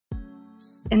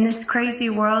In this crazy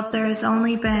world, there has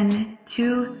only been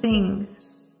two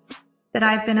things that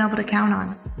I've been able to count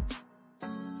on.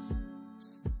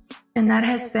 And that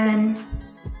has been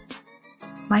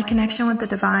my connection with the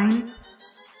divine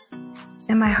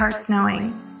and my heart's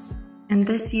knowing. And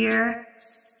this year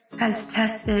has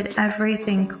tested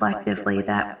everything collectively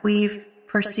that we've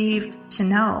perceived to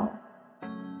know.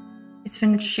 It's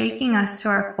been shaking us to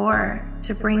our core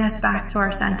to bring us back to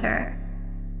our center.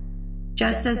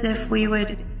 Just as if we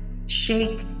would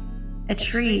shake a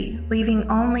tree, leaving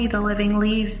only the living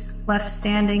leaves left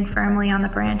standing firmly on the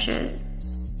branches.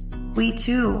 We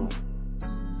too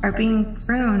are being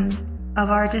pruned of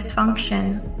our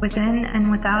dysfunction within and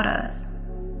without us.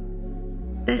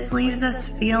 This leaves us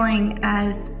feeling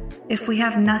as if we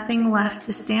have nothing left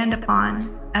to stand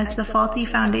upon as the faulty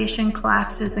foundation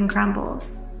collapses and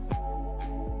crumbles.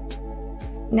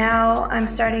 Now I'm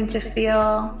starting to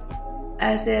feel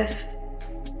as if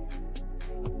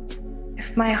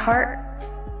my heart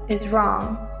is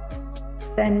wrong,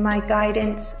 then my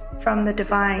guidance from the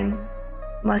divine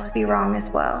must be wrong as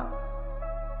well.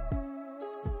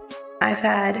 I've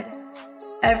had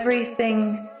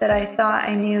everything that I thought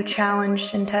I knew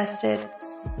challenged and tested,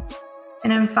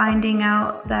 and I'm finding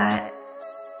out that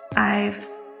I've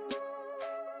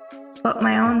put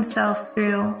my own self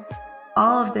through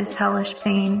all of this hellish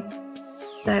pain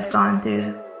that I've gone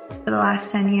through for the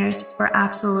last 10 years for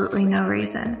absolutely no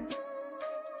reason.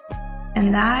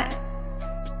 And that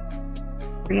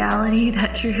reality,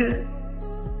 that truth,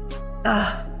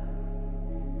 that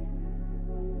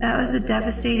was a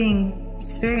devastating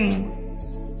experience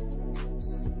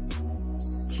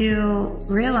to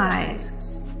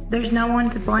realize there's no one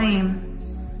to blame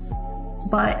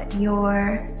but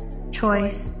your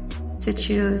choice to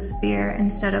choose fear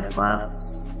instead of love,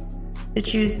 to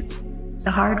choose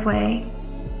the hard way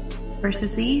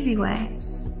versus the easy way,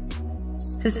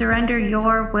 to surrender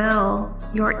your will,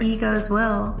 your ego's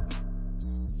will,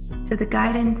 to the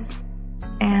guidance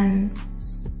and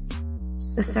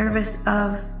the service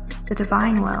of the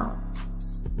divine will,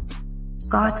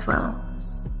 God's will,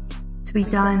 to be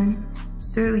done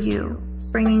through you,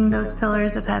 bringing those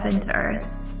pillars of heaven to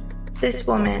earth. This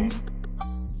woman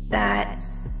that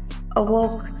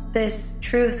awoke this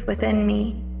truth within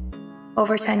me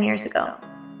over 10 years ago.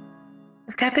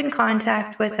 I've kept in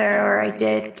contact with her, or I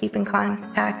did keep in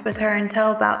contact with her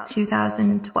until about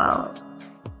 2012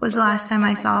 was the last time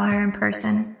I saw her in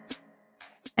person.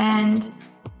 And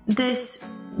this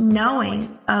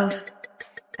knowing of,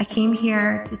 I came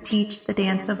here to teach the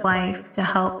dance of life, to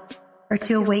help or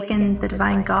to awaken the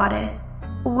divine goddess.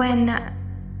 When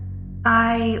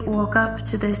I woke up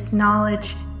to this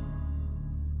knowledge,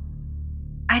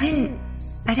 I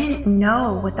didn't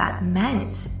know what that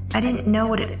meant. I didn't know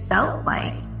what it felt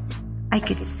like. I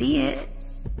could see it,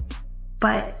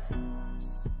 but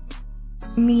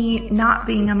me not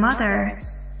being a mother,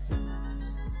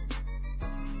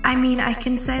 I mean, I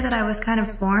can say that I was kind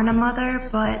of born a mother,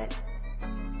 but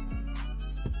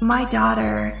my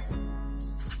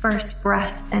daughter's first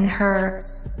breath and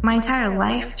my entire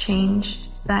life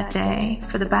changed that day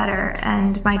for the better.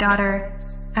 And my daughter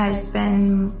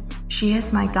she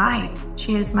is my guide.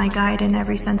 She is my guide in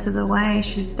every sense of the way.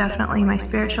 She's definitely my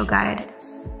spiritual guide.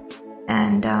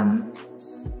 And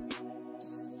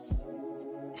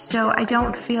so I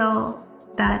don't feel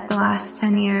that the last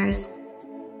 10 years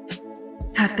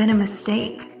have been a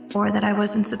mistake or that I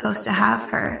wasn't supposed to have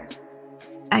her.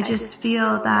 I just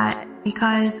feel that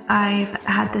because I've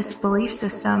had this belief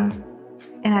system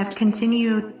and I've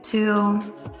continued to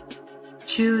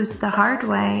choose the hard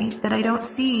way, that I don't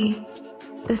see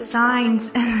the signs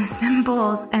and the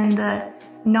symbols and the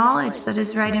knowledge that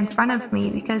is right in front of me,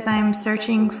 because I'm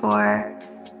searching for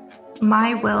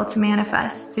my will to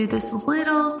manifest through this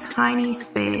little tiny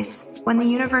space when the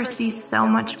universe sees so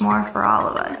much more for all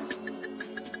of us.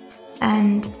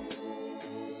 And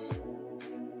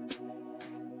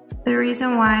the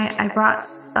reason why I brought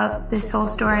up this whole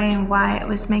story and why it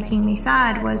was making me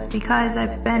sad was because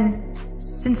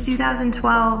since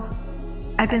 2012,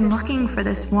 I've been looking for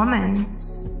this woman.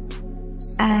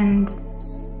 And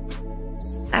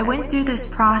I went through this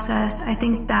process, I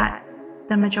think that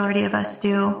the majority of us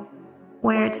do,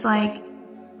 where it's like,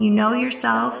 you know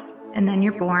yourself, and then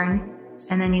you're born,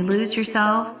 and then you lose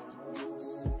yourself,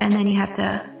 and then you have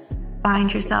to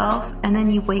find yourself, and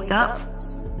then you wake up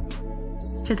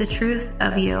to the truth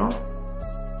of you.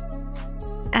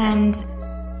 And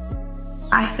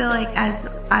I feel like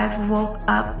as I've woke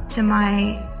up to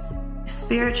my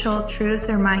spiritual truth,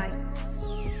 or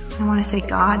I want to say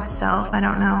God self, I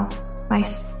don't know, my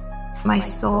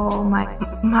soul,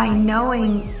 my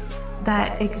knowing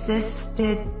that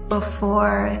existed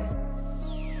before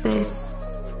this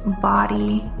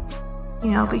body,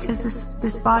 you know, because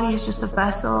this body is just a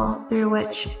vessel through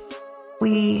which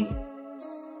we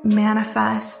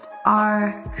manifest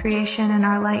our creation and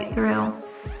our light through.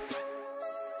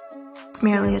 It's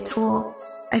merely a tool.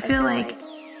 I feel like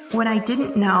when I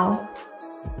didn't know,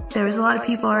 there was a lot of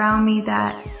people around me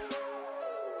that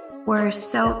were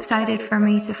so excited for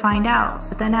me to find out.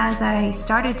 But then as I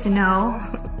started to know,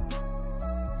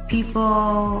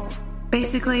 people,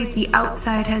 basically the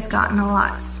outside has gotten a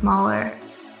lot smaller.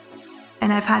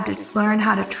 And I've had to learn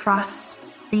how to trust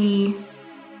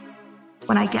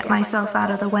when I get myself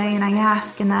out of the way and I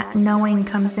ask, and that knowing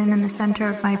comes in the center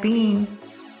of my being,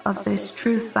 of this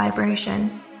truth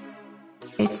vibration.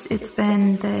 It's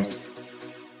been this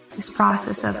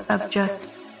process of just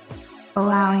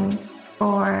allowing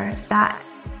for that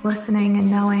listening and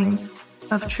knowing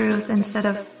of truth instead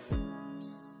of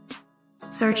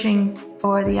searching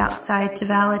for the outside to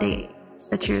validate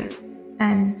the truth.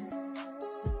 And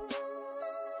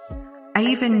I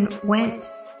even went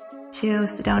to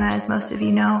Sedona, as most of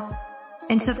you know,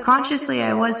 and subconsciously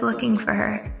I was looking for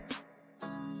her.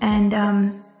 And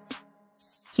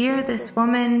here, this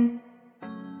woman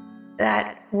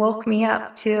that woke me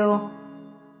up to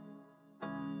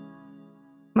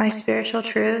my spiritual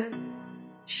truth,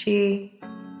 she,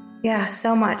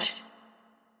 so much,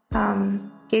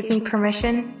 gave me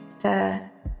permission to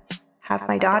have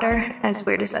my daughter, as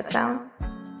weird as that sounds.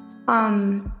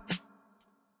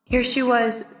 Here she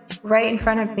was right in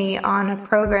front of me on a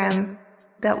program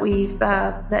that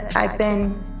that I've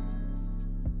been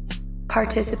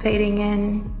participating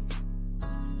in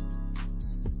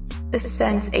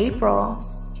since April.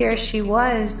 Here she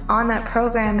was on that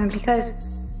program, and because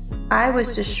I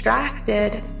was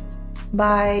distracted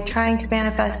by trying to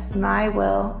manifest my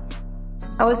will,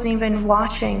 I wasn't even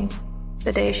watching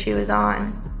the day she was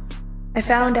on. I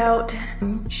found out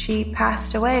she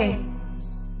passed away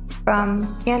from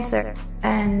cancer,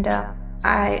 and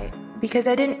because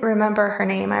I didn't remember her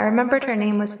name. I remembered her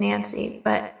name was Nancy,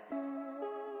 but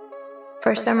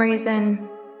for some reason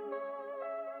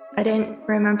I didn't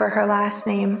remember her last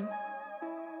name.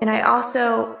 And I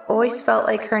also always felt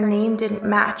like her name didn't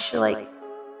match like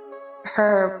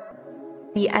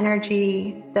the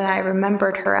energy that I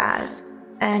remembered her as.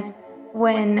 And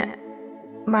when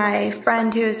my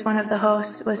friend, who is one of the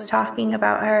hosts, was talking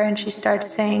about her, and she started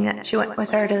saying that she went with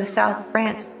her to the south of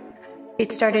France,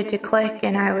 it started to click,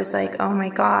 and I was like, oh my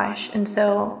gosh. And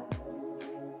so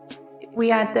we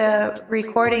had the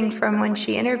recording from when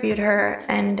she interviewed her,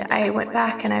 and I went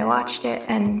back and I watched it,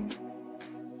 and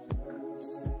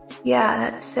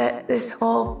that set this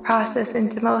whole process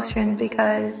into motion,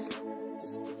 because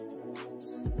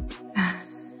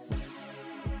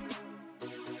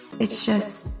it's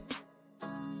just,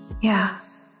 I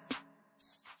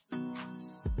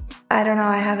don't know,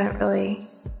 I haven't really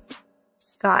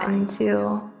gotten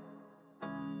to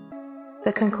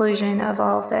the conclusion of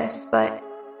all of this, but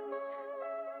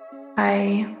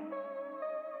I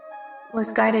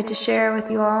was guided to share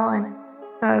with you all, and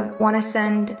I want to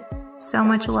send so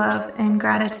much love and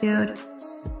gratitude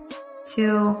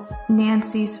to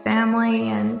Nancy's family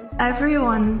and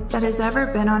everyone that has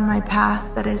ever been on my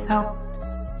path that has helped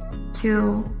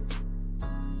to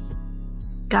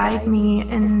guide me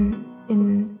in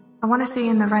I want to say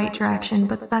in the right direction,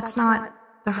 but that's not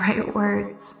the right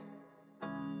words.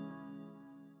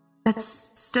 That's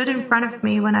stood in front of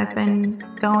me when I've been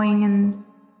going and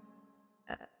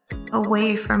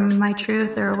away from my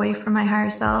truth or away from my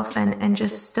higher self, and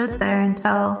just stood there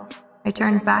until I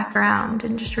turned back around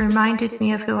and just reminded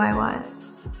me of who I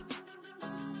was.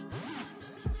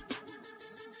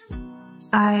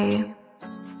 I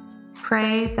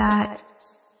pray that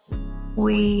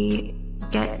we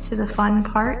get to the fun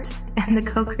part and the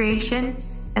co-creation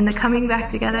and the coming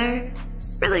back together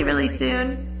really, really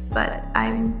soon. But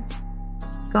I'm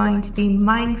going to be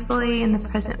mindfully in the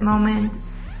present moment,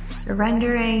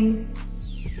 surrendering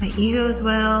my ego's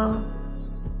will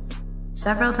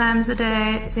several times a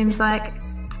day, it seems like.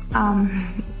 But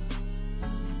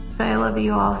I love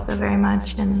you all so very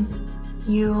much, and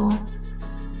you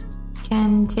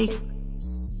can take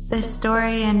this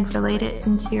story and relate it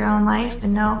into your own life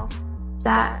and know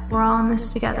that we're all in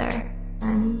this together.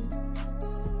 And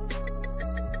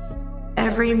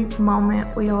every moment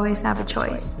we always have a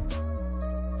choice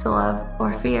to love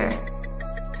or fear,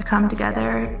 to come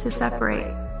together, to separate.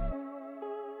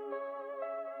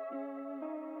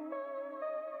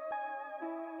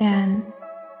 And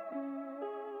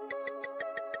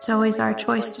it's always our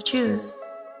choice to choose.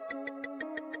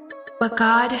 But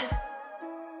God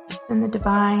and the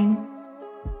divine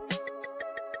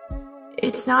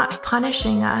it's not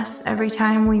punishing us every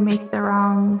time we make the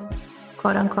wrong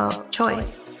quote-unquote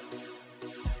choice.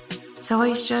 It's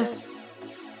always just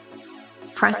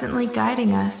presently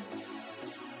guiding us.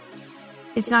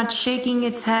 It's not shaking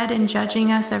its head and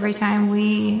judging us every time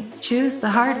we choose the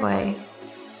hard way.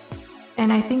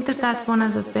 And I think that that's one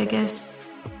of the biggest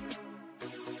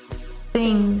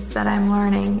things that I'm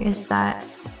learning, is that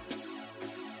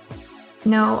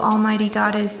no, Almighty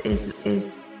God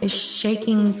is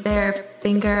shaking their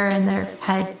finger and their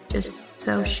head just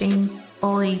so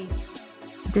shamefully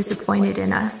disappointed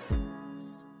in us.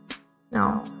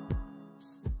 No.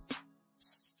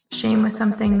 Shame was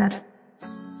something that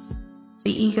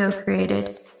the ego created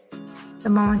the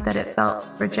moment that it felt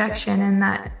rejection, and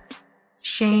that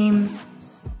shame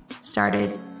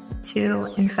started to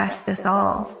infect us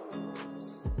all.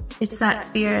 It's that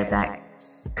fear that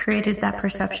created that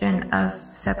perception of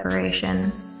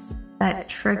separation that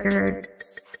triggered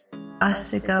us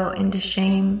to go into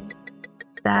shame,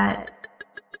 that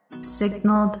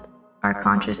signaled our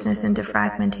consciousness into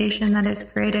fragmentation, that has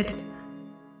created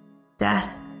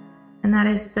death. And that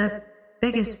is the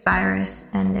biggest virus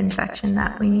and infection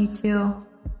that we need to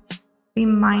be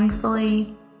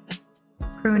mindfully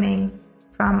pruning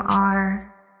from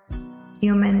our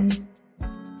human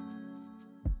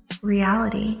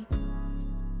reality,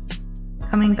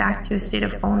 coming back to a state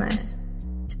of wholeness,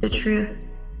 to the truth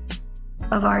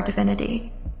of our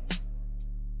divinity.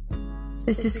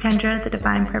 This is Kendra, the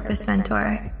Divine Purpose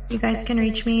Mentor. You guys can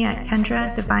reach me at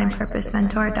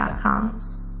KendraDivinePurposeMentor.com.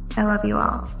 I love you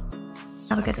all.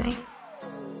 Have a good night.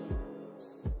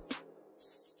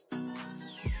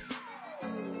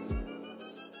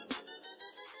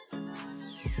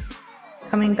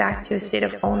 Coming back to a state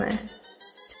of wholeness,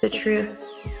 to the truth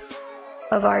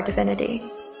of our divinity.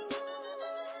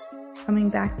 Coming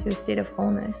back to a state of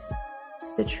wholeness,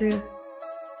 to the truth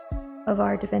of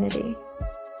our divinity.